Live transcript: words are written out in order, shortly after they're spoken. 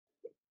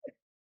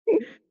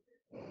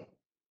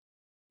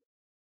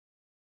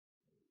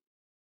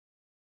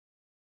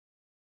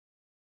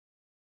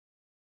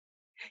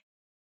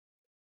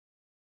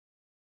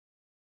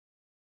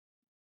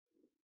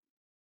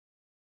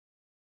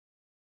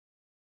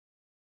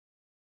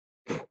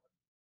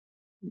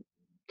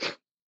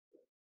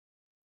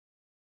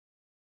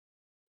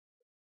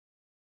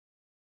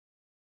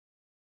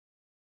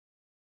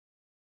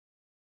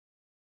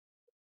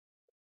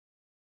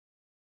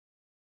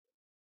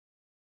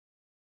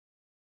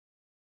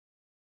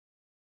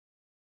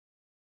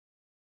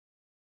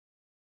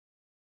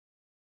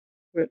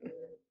But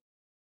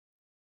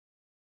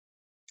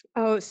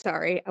Oh,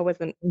 sorry, I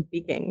wasn't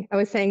speaking. I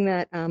was saying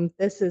that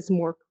this is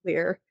more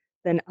clear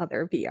than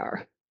other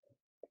VR.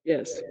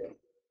 yes,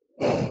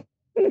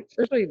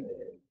 especially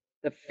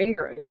the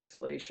finger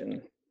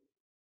isolation.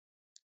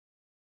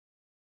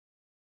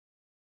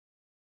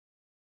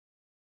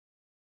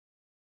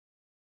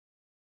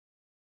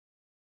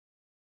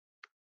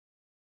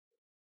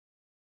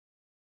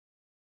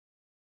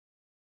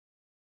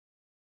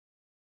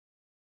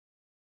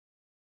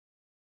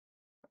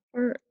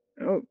 Or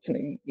oh, can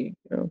I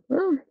go?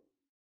 Oh,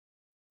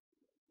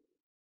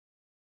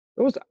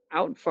 it goes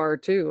out far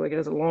too. Like it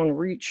has a long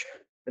reach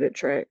that it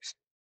tracks.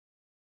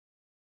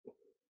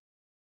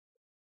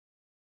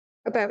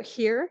 About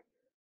here,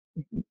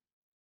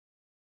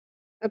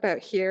 about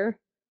here,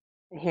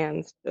 the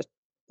hands just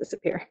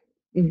disappear.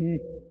 Hmm.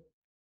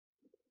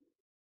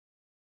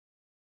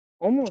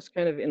 Almost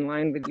kind of in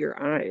line with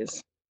your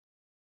eyes.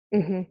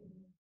 Hmm.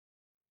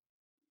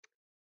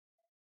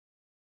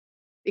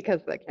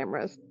 Because of the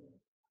cameras.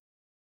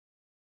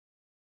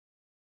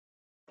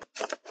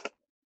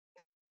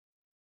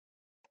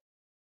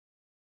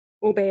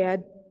 Oh,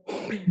 bad.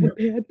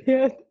 Bad,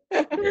 bad,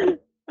 bad.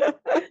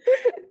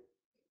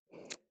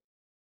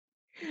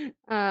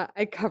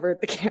 I covered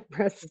the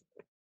cameras.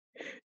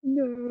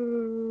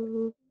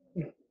 No.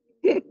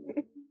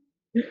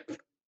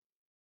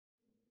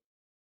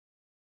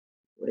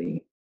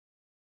 Like,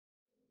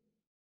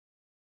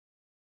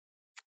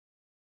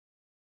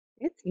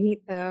 It's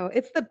neat though.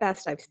 It's the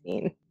best I've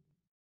seen.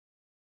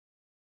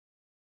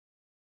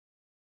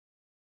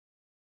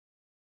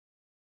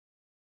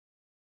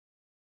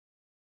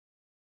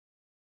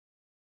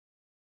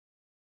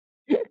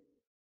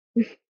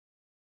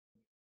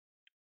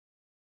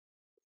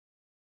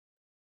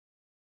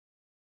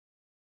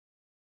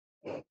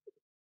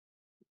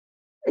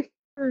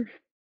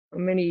 how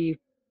many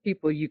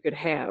people you could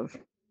have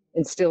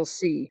and still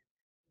see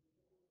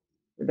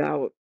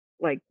without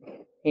like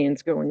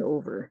hands going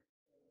over.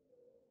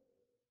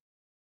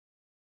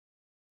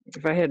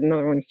 If I had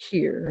another one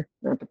here,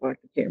 not to block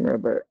the camera,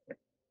 but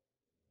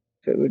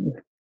if it would,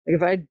 like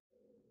if I,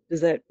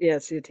 does that, yeah,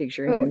 see, it takes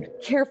your Oh, hand.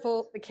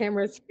 careful, the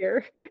camera's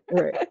here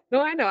Right.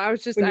 No, I know. when you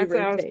that's what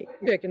I was rotate.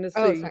 checking to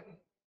Oh, see. sorry.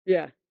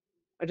 Yeah.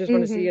 I just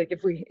want to see Hmm. like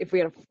if we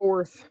had a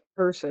fourth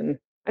person,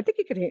 I think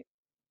you could,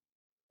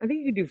 I think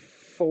you could do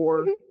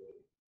four, Hmm.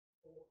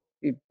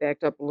 be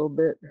backed up a little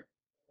bit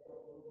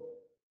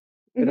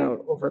Hmm.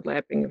 without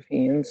overlapping of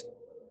hands.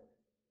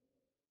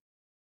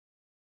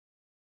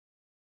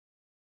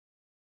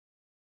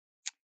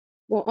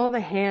 Well, all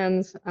the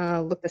hands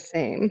look the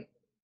same.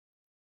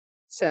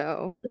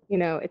 So,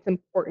 it's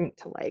important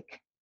to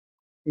like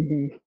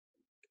Hmm.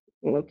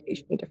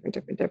 location different,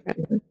 different,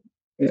 different.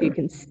 So you Yeah.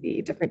 can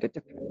see different to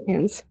different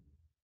hands.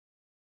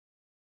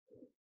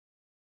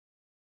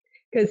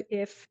 Because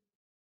if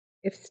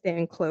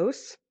staying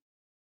close,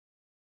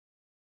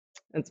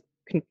 it's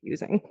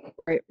confusing.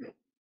 Right.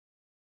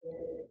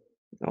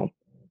 So,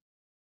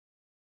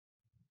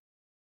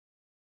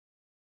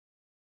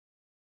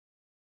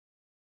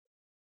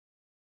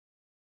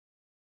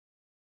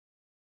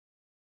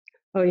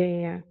 oh yeah,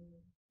 yeah,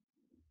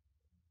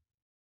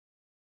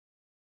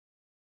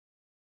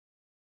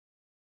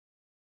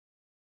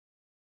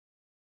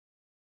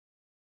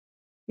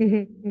 yeah.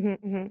 Hmm. Hmm.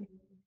 Hmm.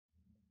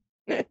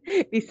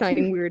 Be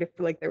signing weird if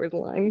like there was a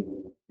line.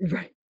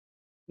 Right.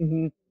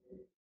 Hmm.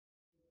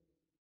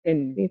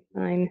 And Be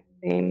sign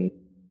same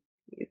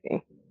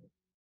easy.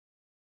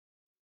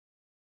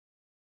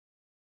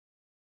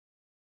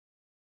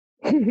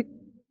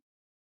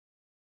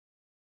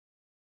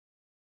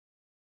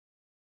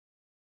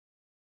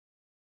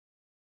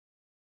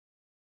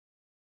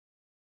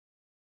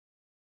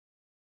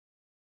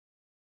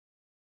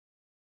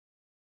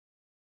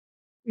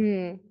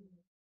 Mm.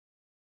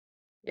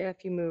 Yeah,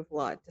 if you move a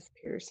lot, it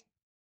disappears.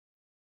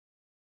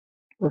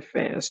 we're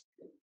fast.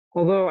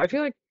 Although I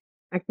feel like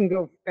I can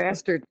go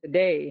faster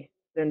today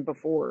than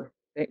before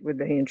with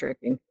the hand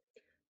tracking.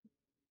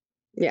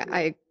 Yeah,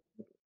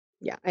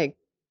 I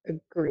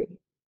agree.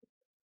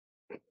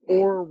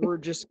 Or we're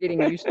just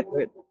getting used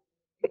to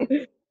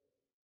it.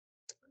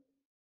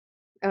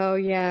 Oh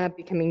yeah,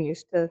 becoming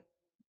used to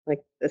like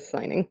the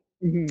signing.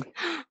 Hmm.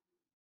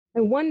 I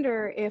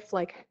wonder if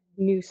like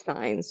new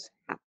signs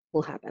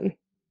will happen.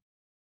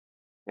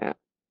 Yeah.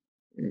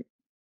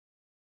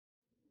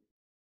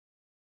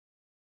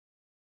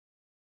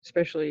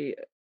 Especially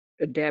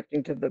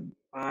adapting to the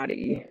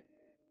body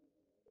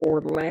or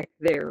lack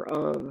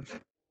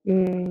thereof.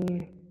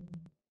 Mm,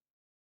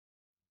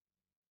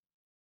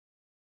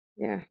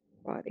 yeah,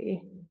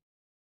 body.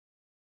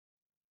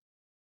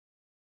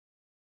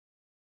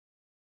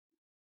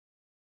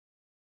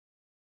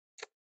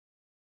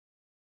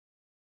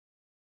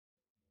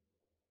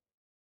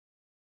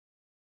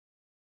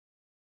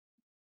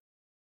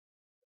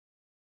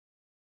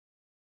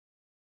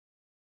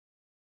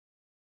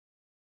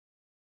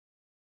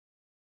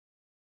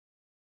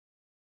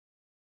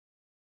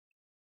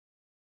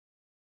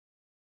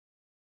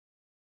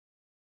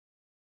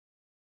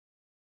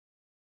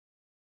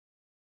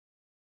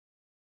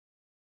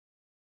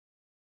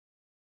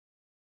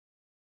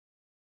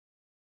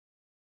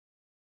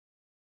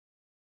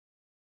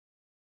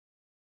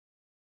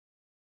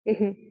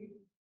 Mhm.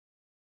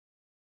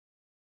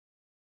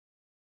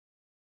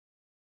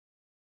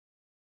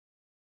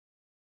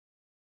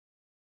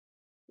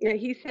 Yeah,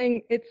 he's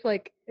saying it's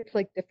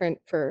different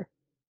for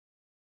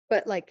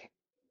but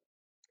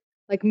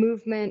like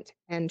movement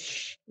and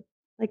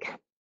like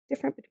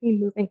different between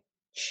moving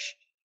shh.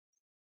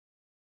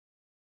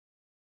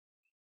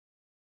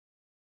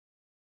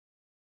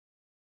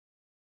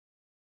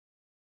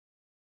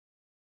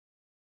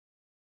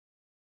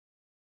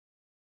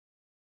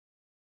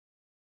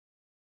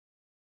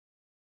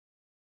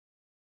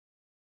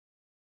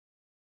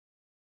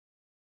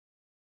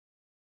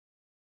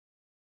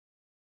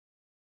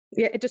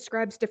 Yeah, it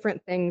describes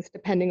different things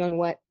depending on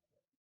what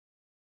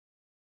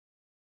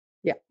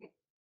yeah.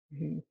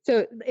 Mhm.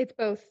 So it's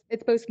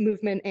both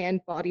movement and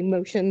body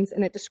motions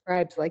and it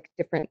describes like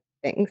different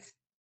things.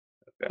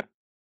 Okay.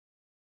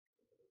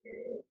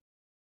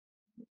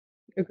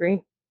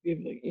 Agree? We have,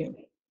 like,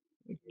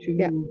 like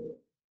Yeah.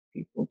 two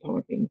people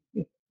talking.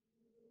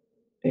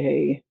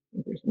 A,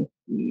 one person,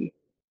 B,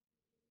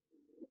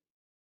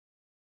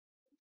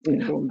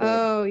 and then going back.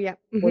 Oh, yeah.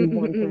 When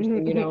one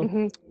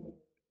person,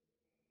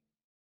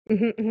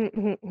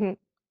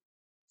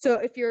 So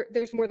if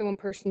there's more than one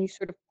person, you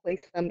sort of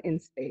place them in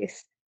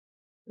space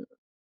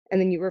and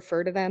then you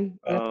refer to them.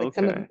 And that's Oh, like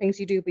some of the okay. things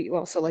you do, but you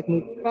also like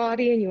move your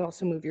body and you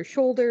also move your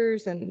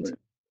shoulders and like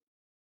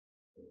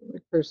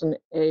person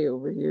A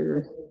over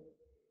here,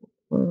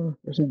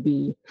 person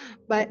B.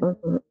 but Uh,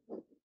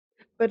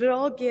 but it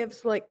all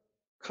gives like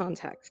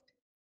context.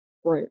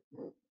 right.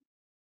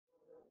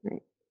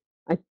 Right.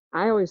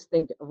 I always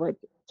think of like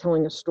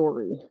telling a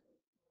story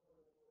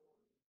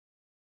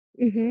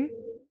Mm-hmm.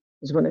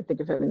 is when I think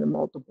of having the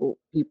multiple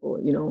people,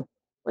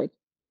 like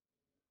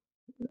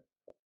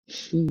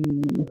she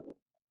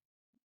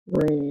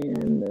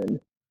ran and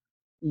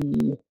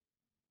he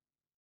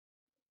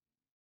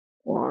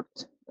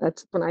walked.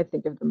 That's when I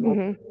think of the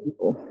multiple Mm-hmm.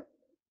 people.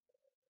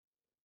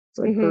 It's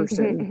like Mm-hmm.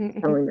 person Mm-hmm. Mm-hmm.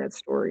 telling that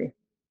story,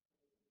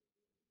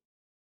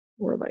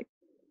 or like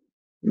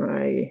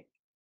my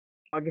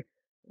dog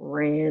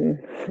ran.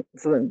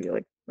 So then it'd be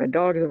like my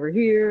dog's over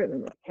here, and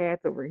then the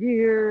cat's over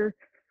here.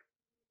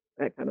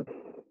 That kind of.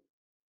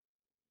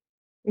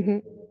 Mm-hmm.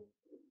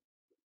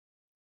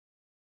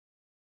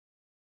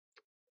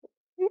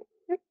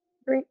 Yep.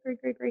 Great,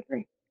 great, great, great,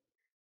 great.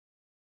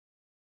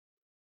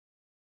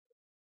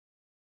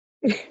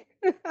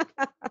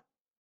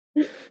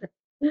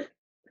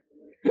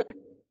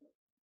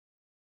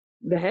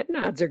 The head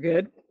nods are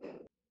good.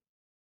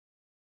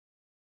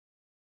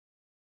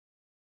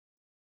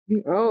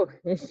 Oh,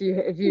 if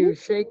you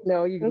shake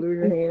no, you lose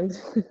your Okay.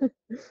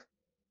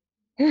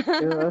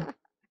 hand. uh,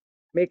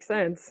 Makes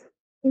sense.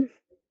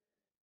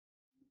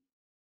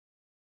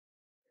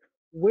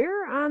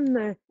 Where on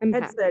the I'm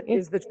headset happy.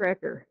 is the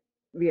tracker?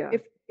 Yeah,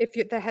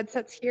 The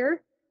headset's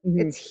here,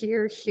 mhm, it's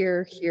here,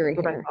 here, here, that's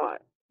and what I here.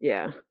 thought.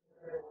 Yeah.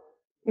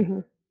 Hmm.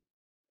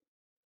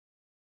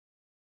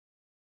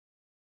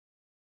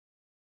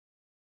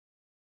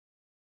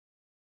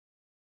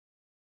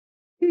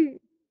 Hmm.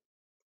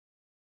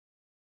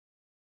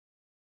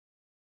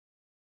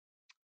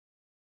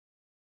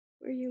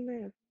 Where you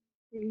live?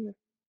 Where you live?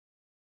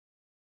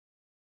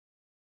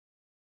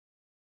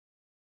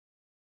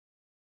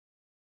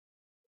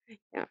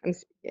 Yeah, I'm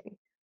speaking.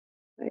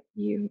 But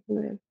you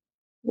live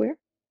where?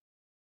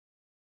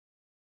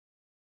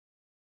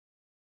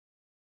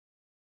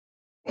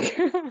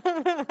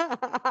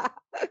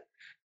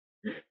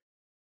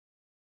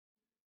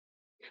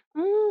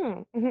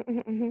 Oh, mhm,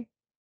 mhm, mhm.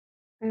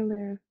 I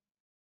live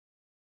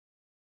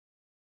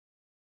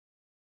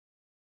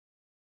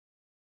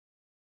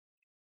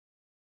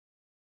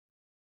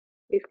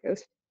East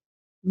Coast.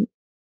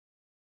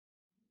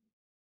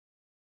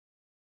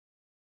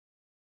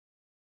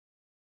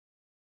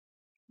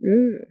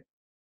 Mm,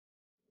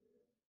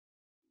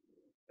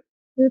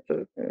 it's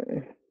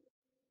okay.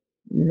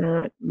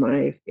 Not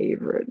my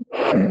favorite.